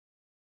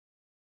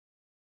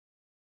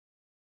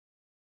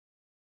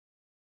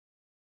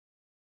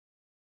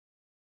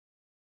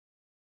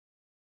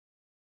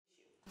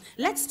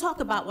Let's talk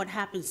about what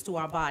happens to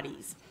our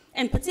bodies,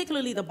 and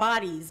particularly the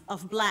bodies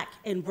of Black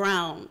and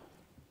brown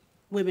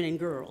women and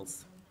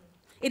girls.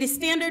 It is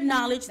standard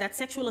knowledge that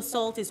sexual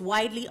assault is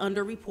widely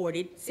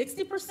underreported,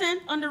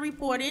 60%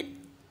 underreported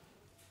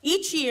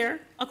each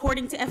year,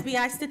 according to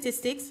FBI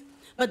statistics,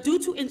 but due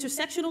to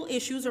intersectional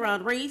issues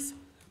around race,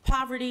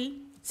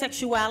 poverty,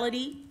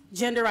 sexuality,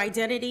 gender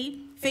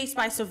identity faced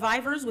by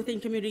survivors within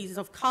communities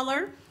of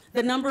color,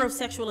 the number of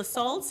sexual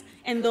assaults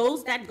and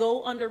those that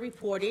go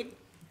underreported,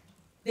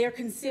 they're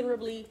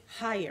considerably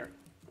higher.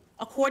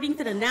 According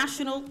to the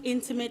National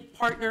Intimate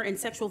Partner and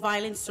Sexual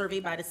Violence Survey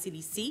by the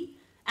CDC,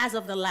 as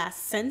of the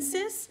last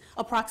census,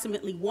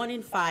 approximately 1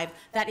 in 5,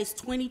 that is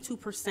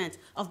 22%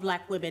 of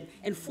Black women,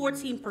 and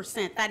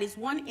 14%, that is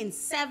 1 in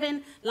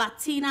 7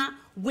 Latina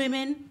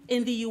women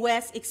in the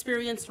US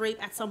experienced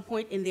rape at some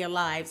point in their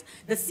lives.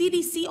 The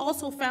CDC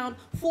also found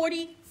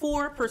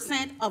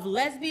 44% of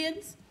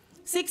lesbians,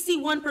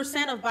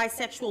 61% of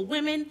bisexual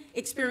women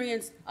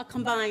experienced a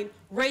combined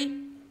rape,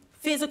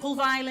 physical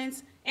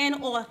violence,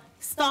 and or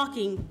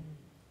stalking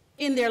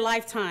in their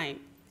lifetime.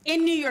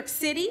 In New York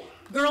City,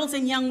 girls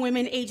and young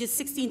women ages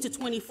 16 to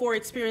 24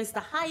 experienced the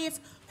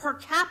highest per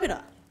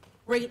capita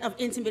rate of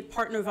intimate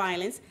partner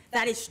violence.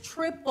 That is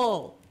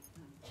triple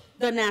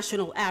the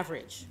national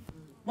average.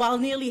 While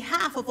nearly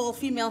half of all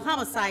female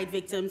homicide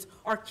victims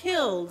are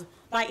killed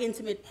by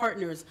intimate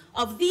partners.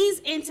 Of these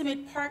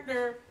intimate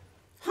partner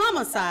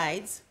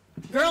homicides,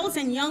 girls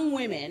and young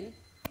women,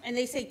 and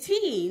they say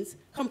teens,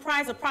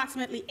 comprise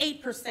approximately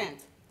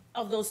 8%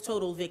 of those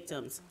total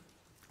victims.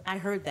 I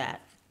heard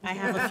that. I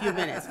have a few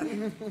minutes.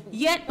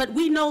 Yet, but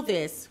we know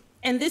this,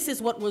 and this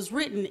is what was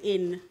written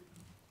in,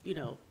 you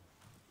know,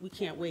 we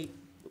can't wait,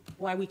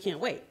 why we can't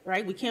wait,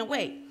 right? We can't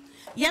wait.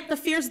 Yet the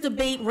fierce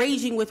debate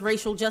raging with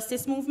racial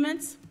justice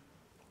movements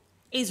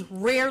is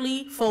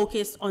rarely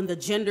focused on the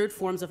gendered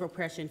forms of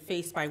oppression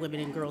faced by women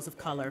and girls of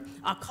color.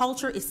 Our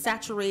culture is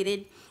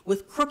saturated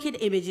with crooked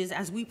images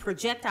as we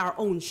project our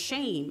own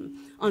shame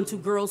onto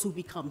girls who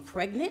become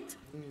pregnant,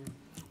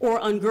 or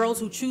on girls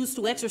who choose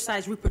to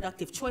exercise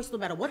reproductive choice, no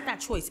matter what that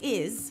choice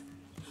is.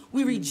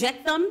 We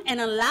reject them and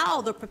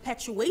allow the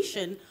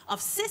perpetuation of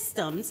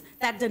systems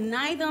that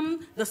deny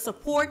them the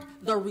support,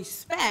 the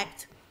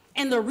respect,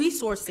 and the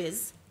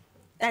resources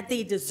that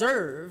they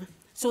deserve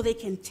so they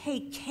can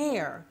take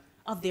care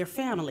of their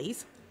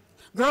families.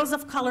 Girls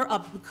of color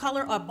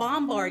are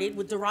bombarded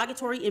with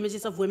derogatory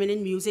images of women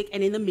in music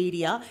and in the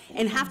media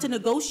and have to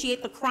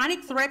negotiate the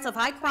chronic threats of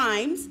high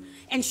crimes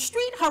and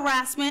street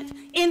harassment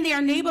in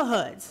their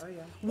neighborhoods. Oh,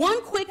 yeah.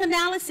 One quick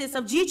analysis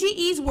of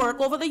GGE's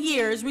work over the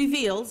years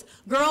reveals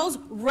girls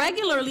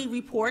regularly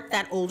report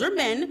that older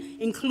men,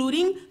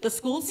 including the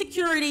school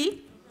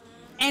security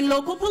and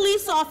local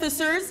police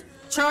officers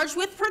charged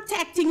with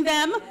protecting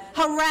them,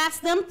 harass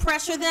them,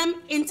 pressure them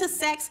into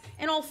sex,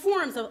 and all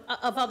forms of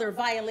other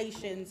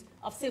violations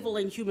of civil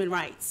and human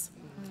rights.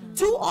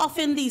 Too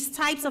often, these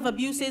types of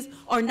abuses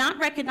are not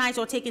recognized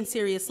or taken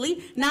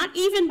seriously, not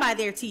even by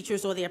their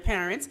teachers or their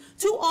parents.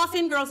 Too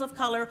often, girls of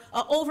color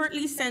are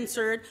overtly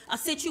censored, a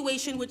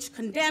situation which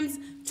condemns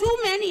too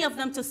many of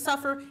them to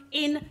suffer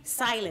in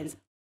silence.